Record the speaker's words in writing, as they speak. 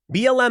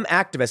BLM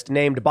activist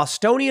named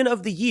Bostonian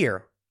of the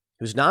Year,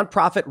 whose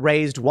nonprofit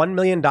raised $1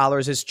 million,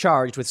 is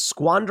charged with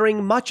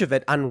squandering much of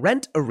it on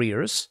rent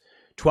arrears,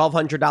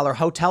 $1,200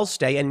 hotel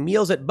stay, and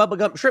meals at Bubba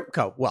Gump Shrimp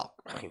Co. Well,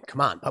 I mean,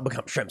 come on, Bubba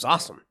Gump Shrimp's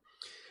awesome.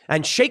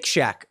 And Shake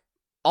Shack,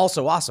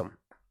 also awesome,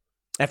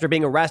 after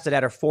being arrested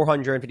at her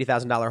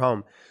 $450,000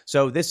 home.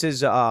 So this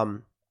is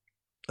a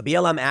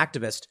BLM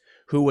activist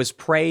who was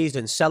praised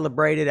and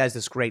celebrated as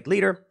this great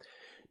leader,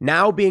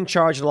 now being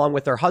charged along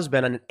with her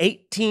husband on an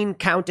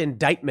 18-count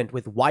indictment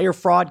with wire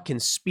fraud,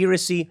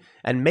 conspiracy,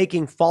 and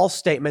making false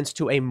statements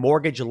to a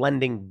mortgage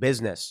lending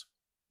business.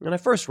 When I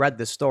first read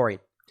this story,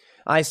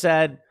 I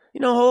said,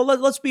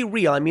 let's be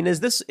real. I mean, is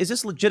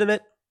this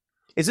legitimate?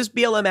 Is this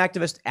BLM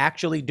activist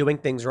actually doing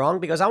things wrong?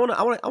 Because I want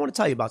to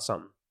tell you about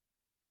something.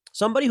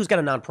 Somebody who's got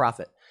a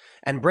nonprofit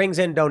and brings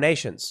in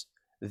donations,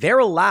 they're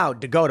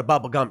allowed to go to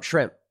Bubba Gump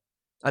Shrimp.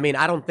 I mean,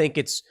 I don't think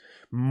it's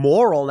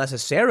moral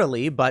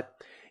necessarily, but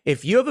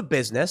if you have a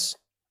business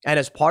and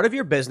as part of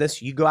your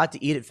business, you go out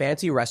to eat at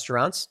fancy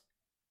restaurants,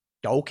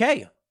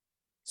 okay.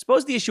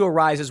 Suppose the issue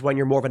arises when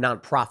you're more of a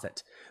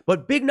nonprofit,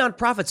 but big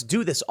nonprofits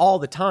do this all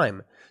the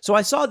time. So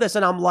I saw this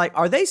and I'm like,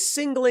 are they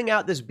singling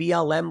out this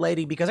BLM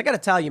lady? Because I got to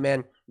tell you,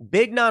 man,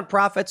 big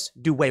nonprofits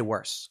do way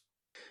worse.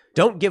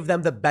 Don't give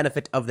them the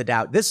benefit of the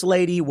doubt. This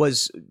lady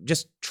was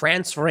just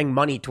transferring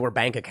money to her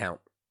bank account.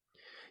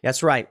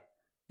 That's right.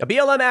 A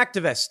BLM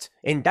activist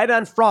indicted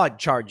on fraud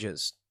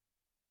charges.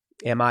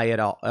 Am I at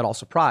all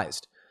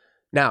surprised?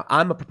 Now,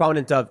 I'm a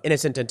proponent of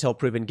innocent until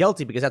proven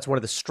guilty because that's one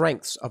of the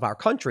strengths of our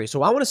country.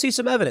 So I want to see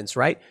some evidence,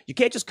 right? You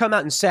can't just come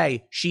out and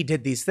say she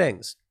did these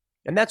things.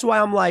 And that's why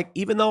I'm like,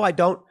 even though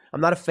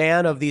I'm not a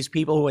fan of these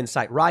people who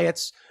incite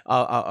riots,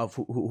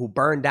 who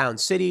burn down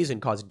cities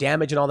and cause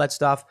damage and all that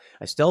stuff,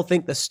 I still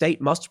think the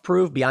state must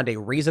prove beyond a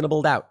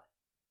reasonable doubt.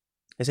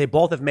 They say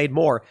both have made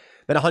more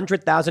than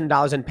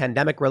 $100,000 in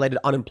pandemic-related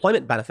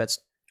unemployment benefits,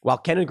 while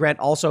Ken and Grant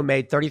also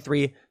made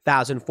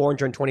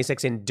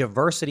 $33,426 in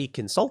diversity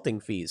consulting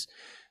fees.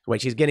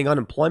 Wait, she's getting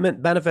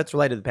unemployment benefits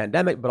related to the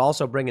pandemic, but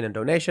also bringing in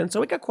donations.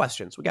 So we got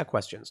questions.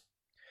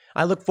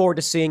 I look forward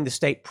to seeing the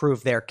state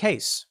prove their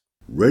case.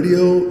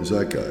 Radio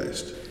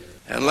ZEITGEIST.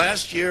 And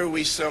last year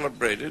we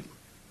celebrated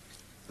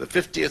the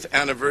 50th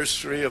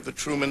anniversary of the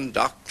Truman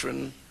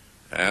Doctrine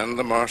and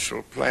the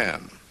Marshall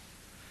Plan.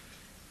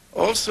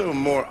 Also,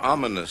 more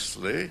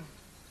ominously,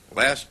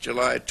 last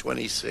July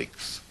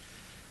 26th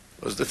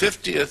was the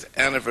 50th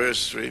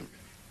anniversary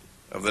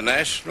of the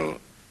National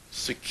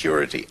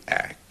Security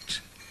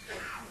Act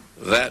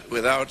that,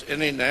 without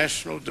any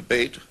national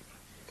debate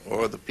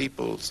or the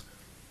people's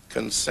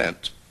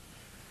consent,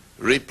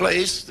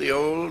 replaced the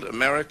old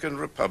American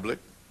Republic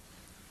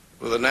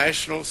with a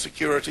national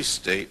security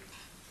state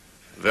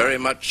very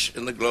much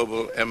in the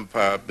global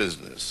empire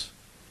business,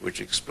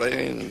 which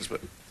explains, but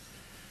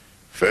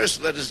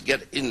first let us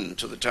get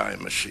into the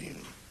time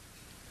machine.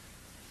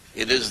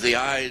 It is the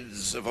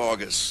Ides of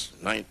August,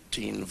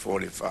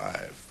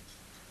 1945.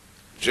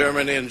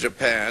 Germany and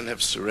Japan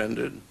have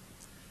surrendered,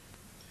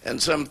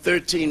 and some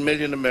 13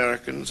 million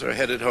Americans are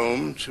headed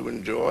home to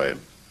enjoy,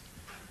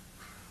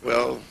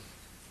 well,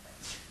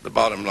 the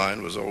bottom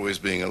line was always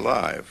being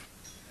alive.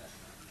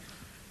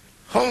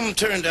 Home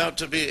turned out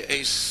to be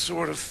a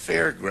sort of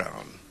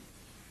fairground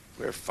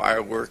where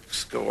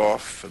fireworks go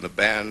off and the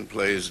band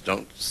plays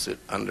Don't Sit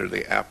Under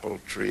the Apple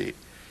Tree,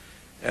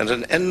 and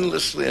an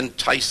endlessly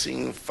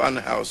enticing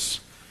funhouse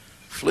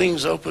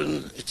flings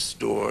open its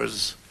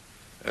doors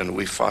and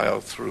we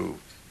file through.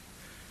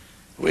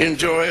 We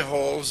enjoy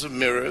halls of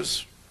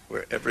mirrors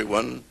where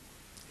everyone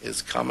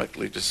is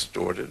comically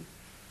distorted,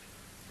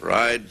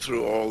 ride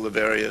through all the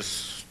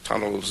various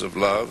tunnels of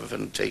love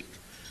and take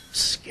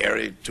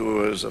scary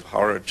tours of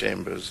horror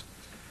chambers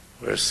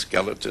where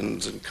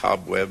skeletons and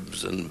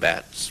cobwebs and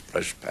bats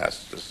brush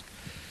past us.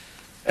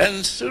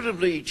 And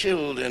suitably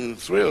chilled and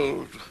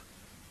thrilled,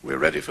 we're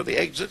ready for the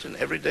exit in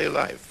everyday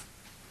life.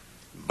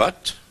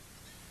 But,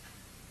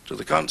 to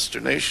the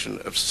consternation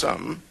of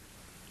some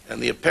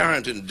and the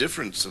apparent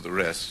indifference of the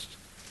rest,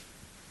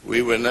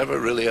 we were never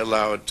really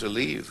allowed to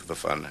leave the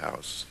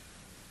funhouse.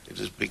 It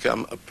has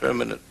become a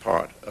permanent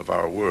part of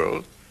our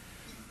world,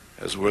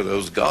 as were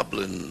those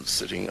goblins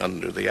sitting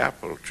under the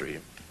apple tree.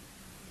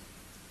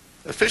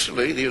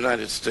 Officially, the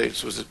United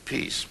States was at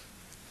peace.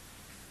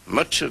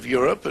 Much of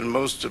Europe and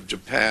most of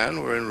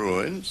Japan were in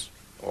ruins,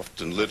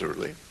 often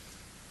literally,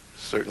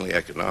 certainly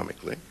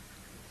economically.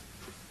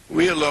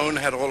 We alone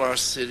had all our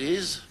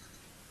cities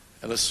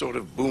and a sort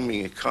of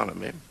booming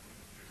economy,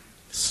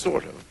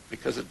 sort of,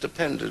 because it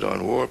depended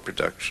on war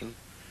production.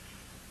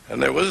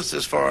 And there was,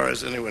 as far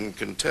as anyone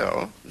can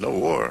tell, no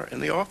war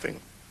in the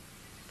offing.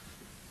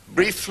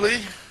 Briefly,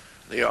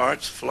 the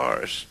arts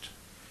flourished.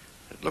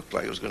 It looked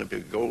like it was going to be a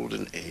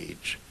golden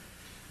age.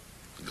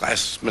 The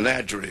Glass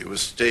Menagerie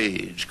was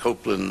staged.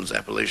 Copland's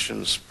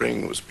Appalachian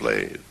Spring was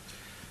played.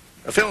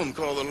 A film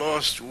called The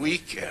Lost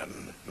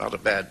Weekend, not a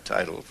bad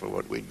title for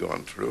what we'd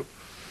gone through,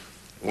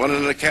 won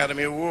an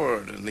Academy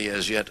Award, and the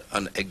as yet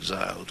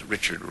unexiled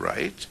Richard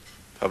Wright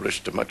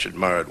published a much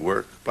admired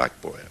work,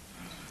 Black Boy.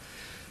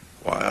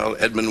 while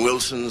Edmund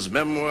Wilson's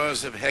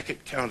Memoirs of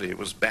Hecate County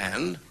was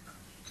banned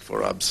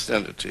for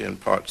obscenity in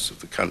parts of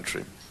the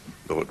country,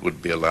 though it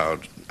would be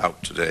allowed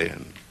out today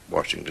in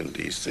Washington,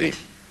 D.C.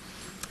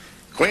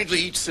 Quaintly,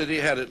 each city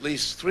had at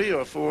least 3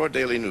 or 4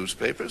 daily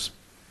newspapers,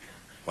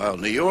 while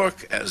New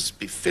York, as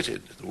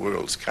befitted the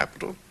world's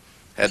capital,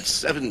 had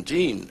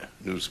 17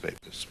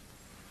 newspapers.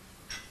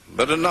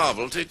 But a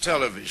novelty,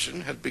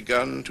 television, had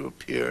begun to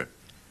appear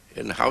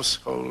in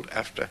household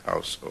after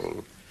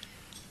household,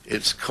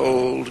 its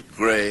cold,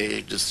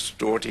 gray,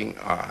 distorting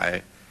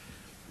eye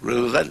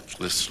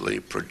relentlessly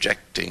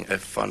projecting a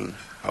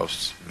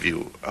funhouse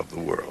view of the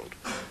world.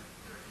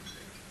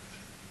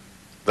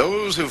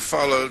 Those who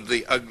followed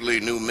the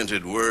ugly new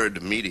minted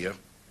word media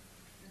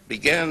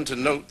began to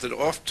note that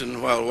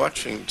often while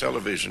watching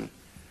television,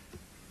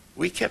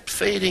 we kept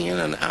fading in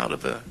and out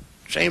of a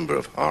chamber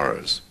of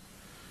horrors.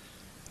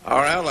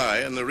 Our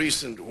ally in the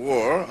recent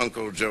war,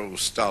 Uncle Joe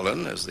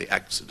Stalin, as the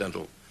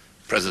accidental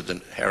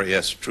President Harry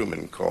S.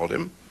 Truman called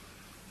him,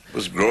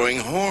 was growing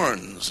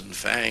horns and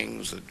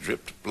fangs that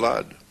dripped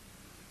blood.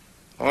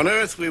 On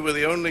Earth, we were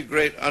the only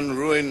great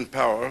unruined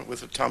power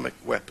with atomic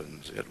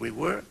weapons, yet we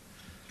were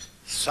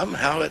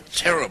somehow at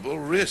terrible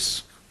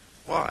risk.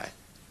 Why?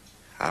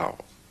 How?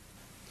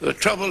 The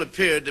trouble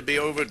appeared to be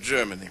over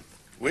Germany,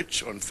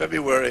 which on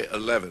February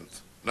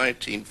 11th,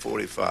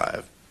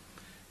 1945,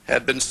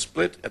 had been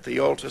split at the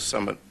Yalta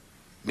Summit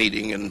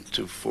meeting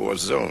into 4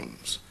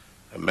 zones: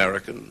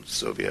 American,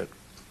 Soviet,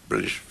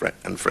 British,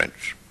 and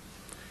French.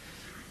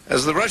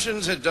 As the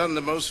Russians had done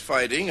the most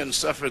fighting and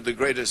suffered the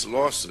greatest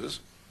losses,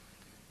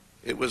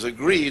 it was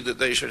agreed that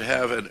they should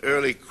have an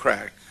early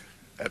crack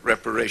at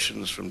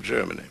reparations from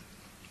Germany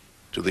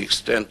to the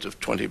extent of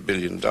 $20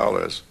 billion.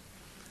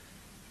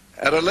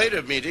 At a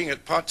later meeting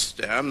at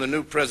Potsdam, the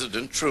new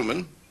President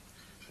Truman,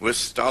 with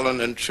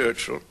Stalin and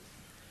Churchill,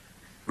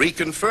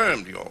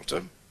 reconfirmed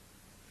Yalta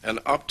and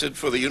opted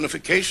for the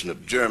unification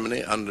of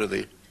Germany under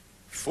the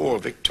 4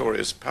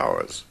 victorious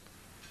powers.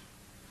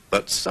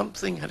 But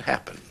something had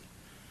happened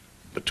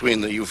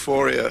between the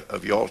euphoria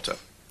of Yalta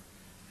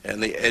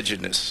and the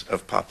edginess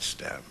of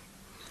Potsdam.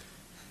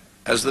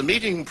 As the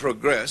meeting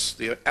progressed,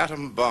 the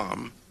atom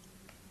bomb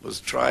was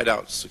tried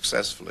out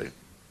successfully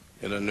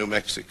in a New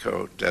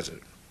Mexico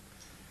desert.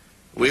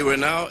 We were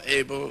now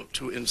able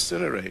to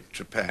incinerate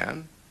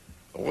Japan,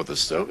 or the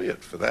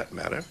Soviet for that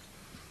matter,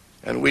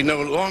 and we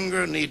no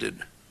longer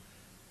needed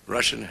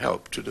Russian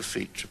help to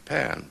defeat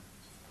Japan.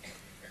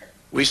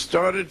 We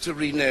started to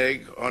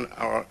renege on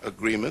our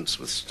agreements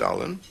with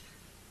Stalin,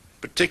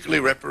 particularly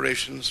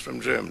reparations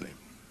from Germany.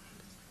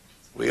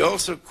 We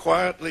also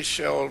quietly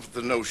shelved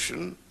the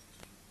notion,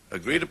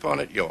 agreed upon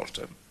at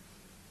Yalta,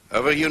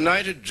 of a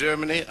united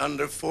Germany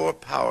under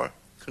 4-power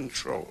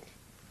control.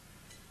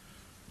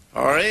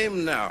 Our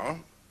aim now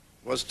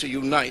was to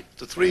unite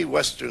the 3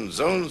 western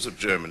zones of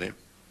Germany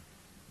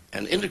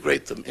and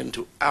integrate them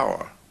into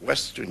our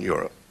Western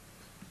Europe,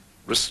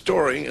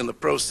 restoring in the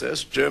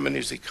process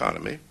Germany's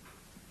economy,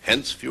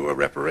 hence fewer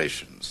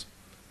reparations.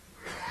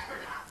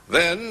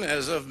 Then,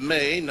 as of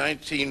May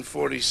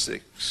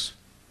 1946,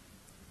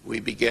 we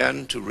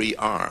began to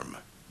rearm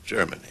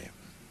Germany.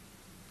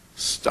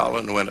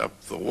 Stalin went up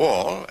the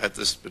wall at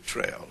this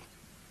betrayal.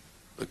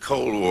 The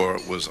Cold War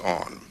was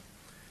on.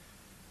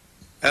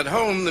 At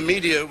home, the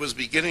media was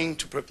beginning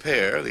to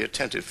prepare the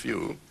attentive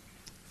few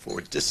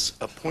for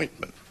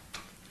disappointment.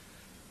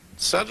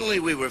 Suddenly,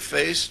 we were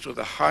faced with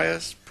the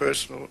highest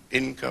personal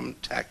income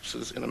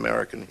taxes in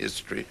American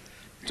history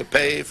to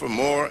pay for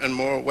more and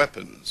more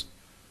weapons,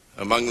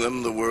 among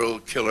them the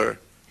world killer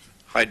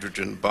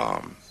hydrogen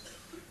bomb.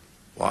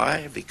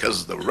 Why?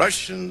 Because the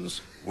Russians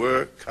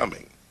were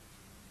coming.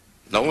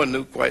 No one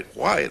knew quite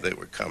why they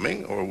were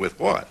coming or with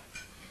what.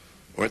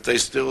 Weren't they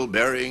still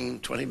burying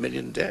 20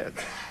 million dead?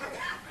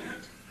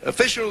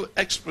 Official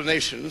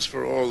explanations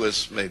for all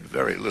this made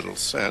very little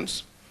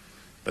sense.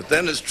 But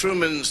then, as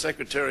Truman's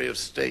Secretary of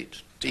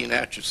State, Dean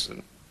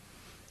Acheson,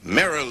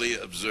 merrily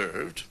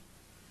observed,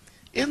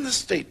 in the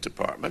State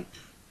Department,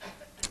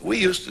 we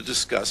used to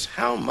discuss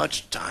how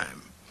much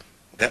time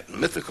that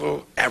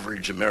mythical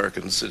average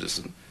American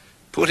citizen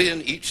put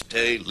in each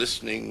day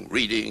listening,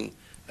 reading,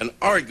 and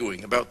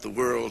arguing about the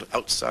world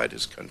outside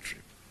his country.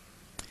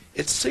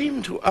 It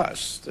seemed to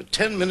us that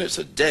 10 minutes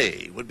a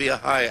day would be a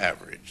high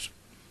average.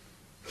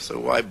 So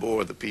why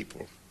bore the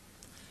people?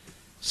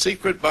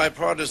 Secret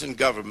bipartisan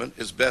government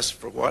is best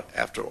for what,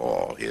 after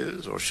all,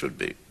 is or should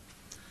be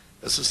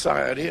a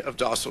society of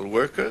docile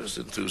workers,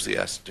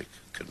 enthusiastic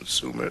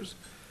consumers,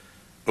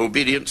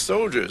 obedient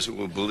soldiers who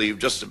will believe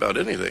just about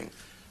anything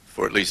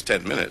for at least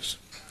 10 minutes.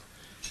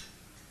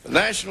 The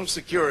national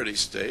security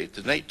state,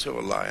 the NATO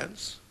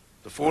alliance,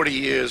 the 40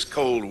 years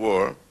Cold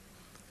War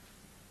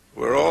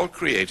were all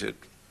created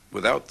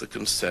without the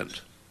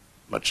consent,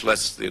 much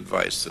less the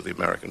advice of the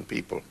American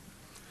people.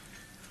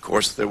 Of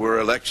course, there were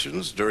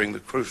elections during the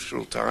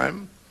crucial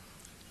time,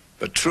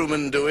 but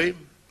Truman, Dewey,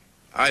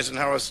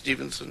 Eisenhower,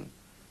 Stevenson,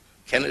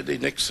 Kennedy,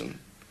 Nixon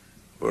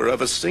were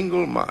of a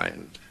single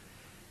mind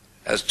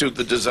as to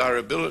the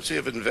desirability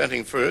of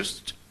inventing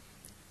first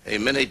a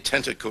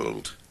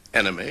many-tentacled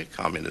enemy,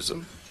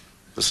 communism,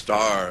 the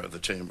star of the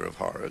Chamber of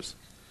Horrors,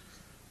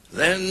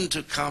 then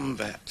to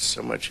combat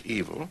so much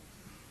evil,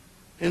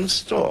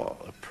 install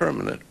a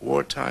permanent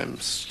wartime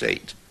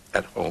state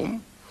at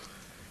home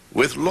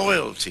with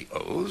loyalty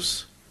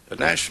oaths, a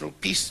national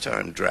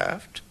peacetime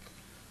draft,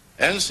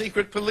 and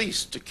secret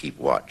police to keep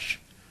watch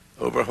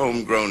over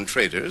homegrown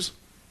traitors,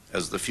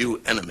 as the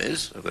few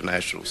enemies of the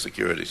national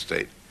security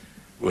state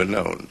were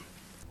known.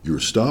 Your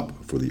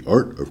stop for the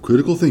art of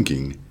critical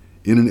thinking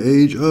in an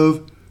age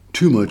of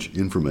too much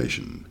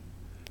information.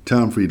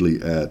 Tom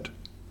Friedley at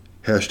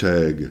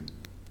hashtag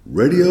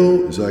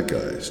Radio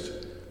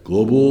Zeitgeist,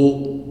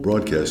 Global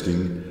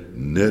Broadcasting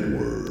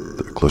Network.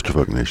 The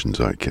Clusterfuck Nation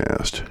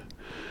Zeitcast.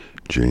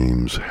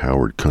 James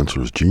Howard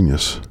Kunstler's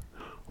Genius.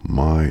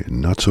 My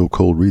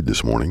not-so-cold read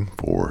this morning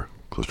for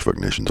Clusterfuck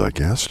Nation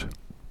Zeitcast.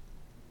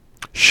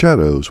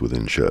 Shadows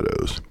within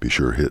shadows. Be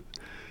sure hit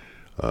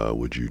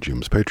would you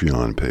Jim's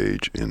Patreon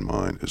page in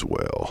mine as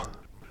well.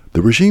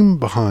 The regime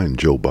behind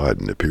Joe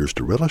Biden appears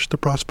to relish the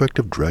prospect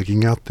of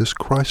dragging out this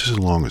crisis as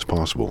long as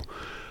possible,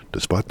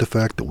 despite the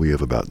fact that we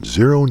have about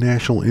zero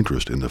national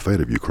interest in the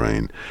fate of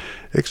Ukraine,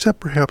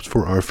 except perhaps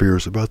for our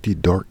fears about the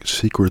dark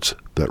secrets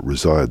that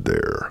reside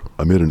there.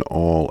 Amid an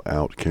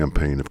all-out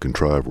campaign of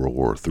contrived World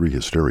War III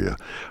hysteria,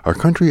 our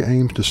country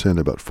aims to send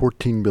about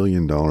 $14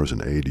 billion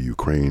in aid to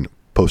Ukraine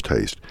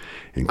post-haste,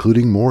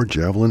 including more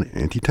Javelin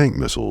anti-tank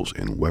missiles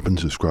and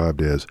weapons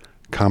described as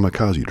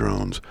kamikaze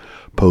drones,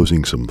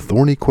 posing some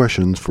thorny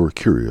questions for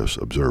curious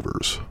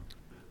observers.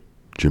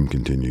 Jim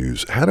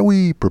continues, how do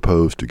we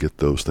propose to get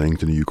those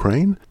things into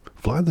Ukraine?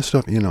 Fly the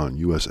stuff in on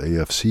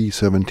USAF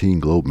C-17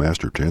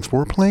 Globemaster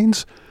transport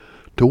planes?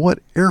 To what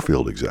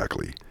airfield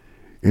exactly?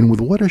 And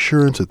with what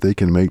assurance that they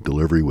can make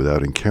delivery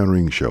without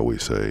encountering, shall we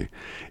say,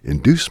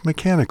 induced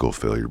mechanical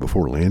failure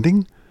before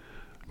landing?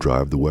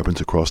 Drive the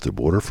weapons across the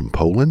border from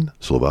Poland,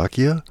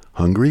 Slovakia,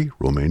 Hungary,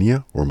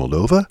 Romania, or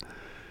Moldova?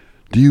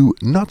 Do you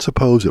not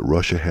suppose that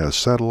Russia has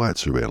satellite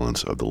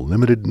surveillance of the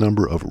limited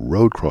number of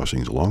road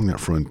crossings along that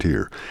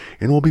frontier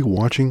and will be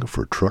watching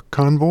for truck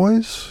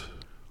convoys?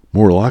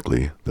 More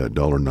likely, that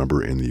dollar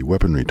number and the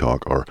weaponry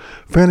talk are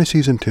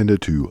fantasies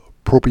intended to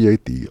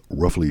appropriate the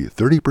roughly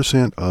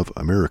 30% of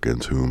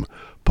Americans whom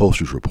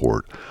pollsters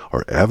report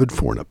are avid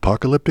for an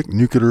apocalyptic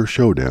nuclear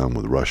showdown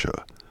with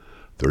Russia.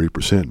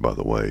 30%, by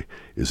the way,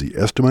 is the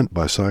estimate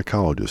by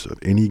psychologists of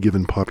any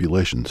given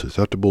population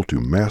susceptible to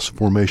mass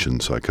formation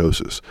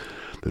psychosis,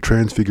 the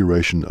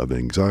transfiguration of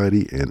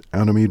anxiety and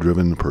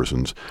enemy-driven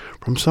persons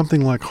from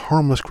something like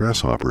harmless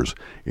grasshoppers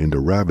into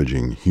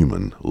ravaging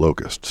human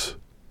locusts.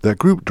 That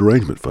group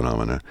derangement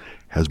phenomena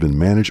has been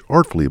managed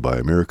artfully by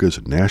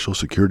America's National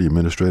Security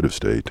Administrative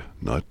State,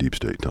 not Deep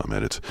State, Tom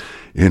edits,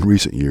 in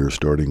recent years,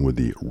 starting with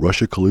the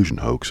Russia collusion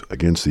hoax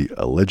against the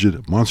alleged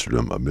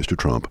monsterdom of Mr.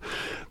 Trump,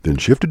 then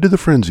shifted to the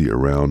frenzy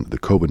around the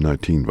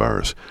COVID-19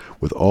 virus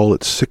with all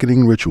its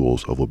sickening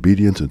rituals of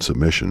obedience and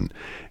submission,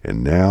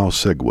 and now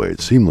segued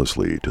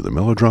seamlessly to the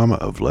melodrama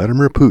of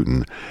Vladimir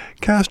Putin,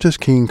 cast as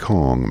King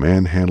Kong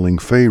manhandling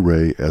Fay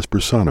Ray as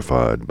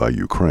personified by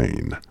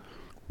Ukraine.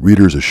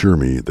 Readers assure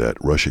me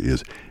that Russia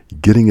is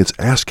getting its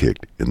ass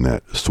kicked in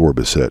that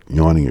sore-beset,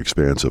 yawning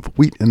expanse of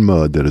wheat and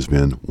mud that has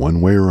been,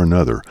 one way or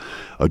another,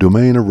 a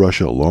domain of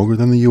Russia longer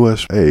than the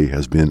USA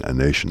has been a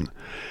nation,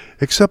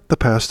 except the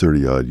past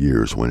 30-odd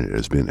years when it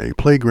has been a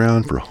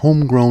playground for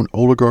homegrown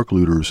oligarch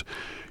looters,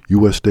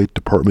 U.S. State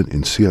Department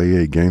and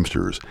CIA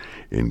gamesters,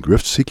 and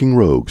grift-seeking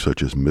rogues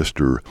such as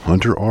Mr.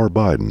 Hunter R.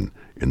 Biden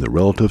and the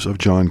relatives of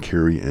John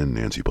Kerry and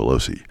Nancy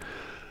Pelosi.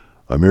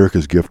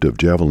 America's gift of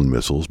Javelin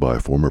missiles by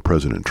former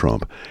President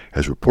Trump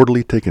has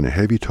reportedly taken a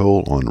heavy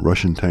toll on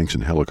Russian tanks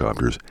and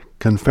helicopters,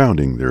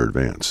 confounding their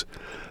advance.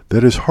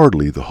 That is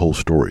hardly the whole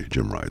story,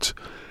 Jim writes.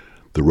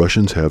 The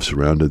Russians have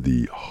surrounded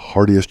the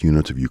hardiest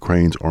units of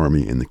Ukraine's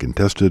army in the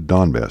contested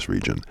Donbass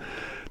region.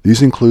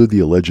 These include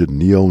the alleged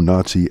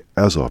neo-Nazi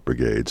Azov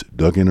brigades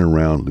dug in and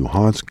around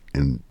Luhansk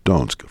and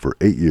Donetsk for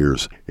 8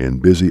 years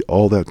and busy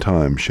all that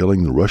time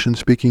shelling the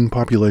Russian-speaking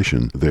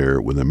population there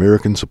with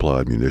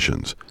American-supplied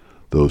munitions.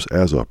 Those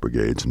Azov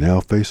brigades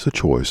now face the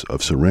choice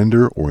of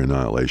surrender or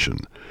annihilation.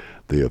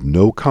 They have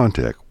no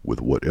contact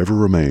with whatever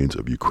remains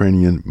of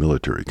Ukrainian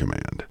military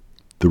command.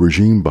 The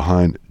regime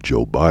behind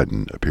Joe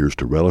Biden appears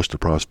to relish the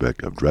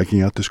prospect of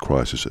dragging out this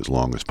crisis as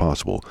long as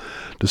possible,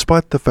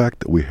 despite the fact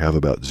that we have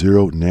about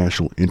zero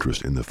national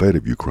interest in the fate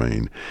of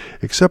Ukraine,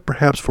 except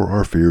perhaps for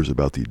our fears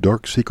about the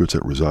dark secrets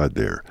that reside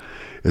there,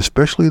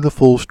 especially the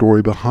full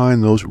story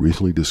behind those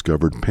recently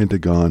discovered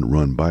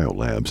Pentagon-run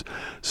biolabs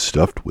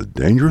stuffed with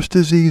dangerous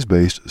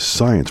disease-based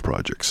science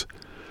projects.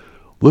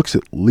 Looks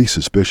at least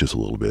suspicious a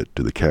little bit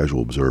to the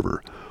casual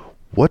observer.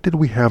 What did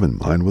we have in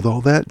mind with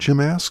all that,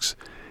 Jim asks?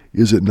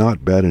 Is it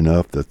not bad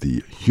enough that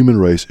the human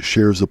race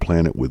shares the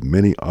planet with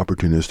many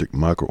opportunistic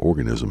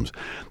microorganisms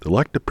that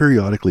like to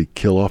periodically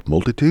kill off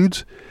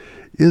multitudes?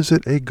 Is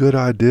it a good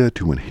idea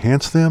to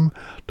enhance them,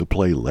 to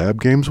play lab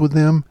games with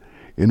them?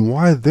 And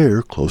why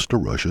they're close to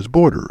Russia's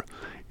border?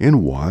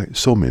 And why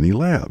so many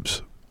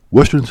labs?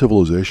 Western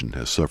civilization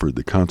has suffered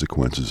the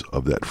consequences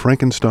of that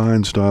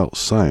Frankenstein-style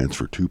science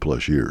for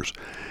 2+ years.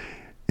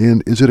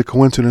 And is it a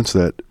coincidence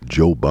that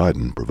Joe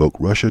Biden provoked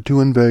Russia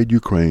to invade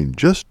Ukraine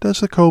just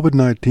as the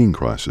COVID-19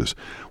 crisis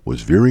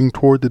was veering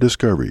toward the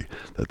discovery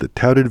that the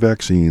touted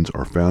vaccines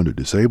are found to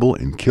disable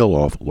and kill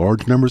off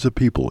large numbers of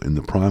people in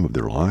the prime of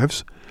their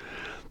lives?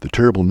 The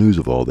terrible news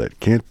of all that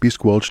can't be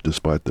squelched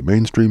despite the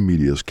mainstream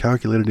media's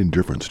calculated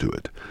indifference to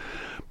it.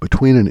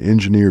 Between an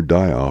engineered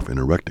die-off and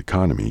a wrecked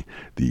economy,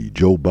 the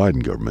Joe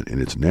Biden government and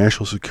its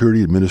national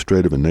security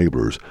administrative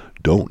enablers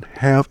don't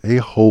have a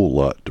whole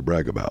lot to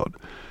brag about.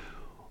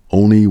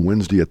 Only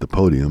Wednesday at the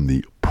podium,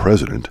 the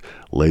president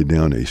laid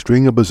down a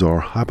string of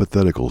bizarre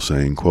hypotheticals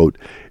saying, quote,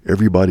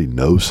 everybody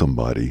knows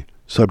somebody,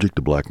 subject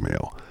to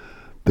blackmail.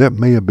 That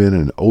may have been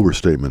an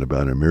overstatement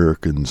about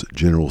Americans'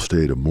 general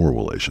state of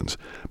moral relations.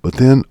 But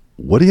then,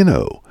 what do you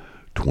know?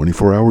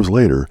 24 hours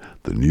later,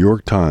 the New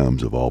York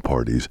Times, of all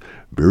parties,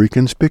 very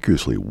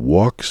conspicuously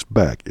walks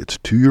back its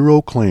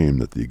 2-year-old claim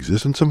that the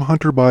existence of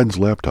Hunter Biden's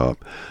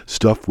laptop,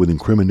 stuffed with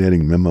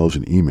incriminating memos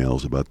and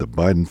emails about the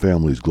Biden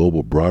family's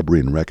global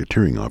bribery and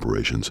racketeering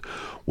operations,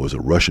 was a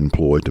Russian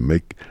ploy to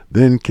make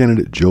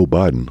then-candidate Joe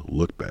Biden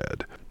look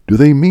bad. Do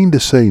they mean to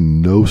say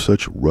no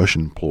such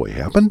Russian ploy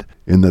happened,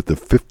 and that the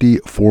 50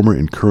 former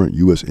and current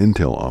U.S.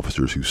 intel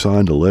officers who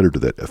signed a letter to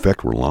that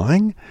effect were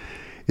lying?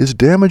 Is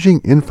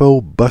damaging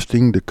info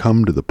busting to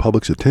come to the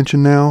public's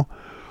attention now?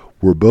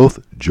 Were both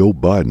Joe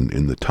Biden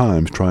and the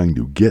Times trying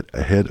to get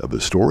ahead of a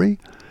story?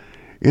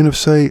 And if,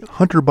 say,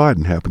 Hunter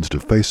Biden happens to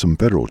face some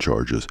federal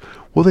charges,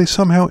 will they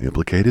somehow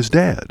implicate his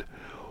dad?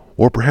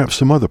 Or perhaps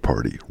some other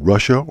party,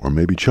 Russia or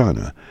maybe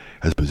China,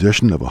 has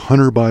possession of a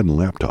Hunter Biden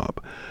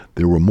laptop.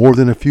 There were more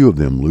than a few of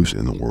them loose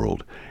in the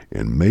world,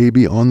 and may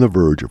be on the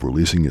verge of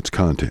releasing its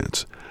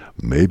contents.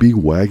 Maybe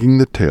wagging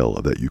the tail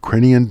of that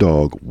Ukrainian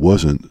dog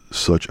wasn't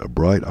such a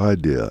bright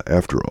idea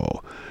after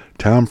all.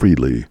 Tom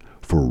Friedley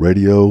for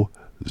Radio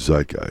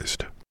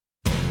ZEITGEIST.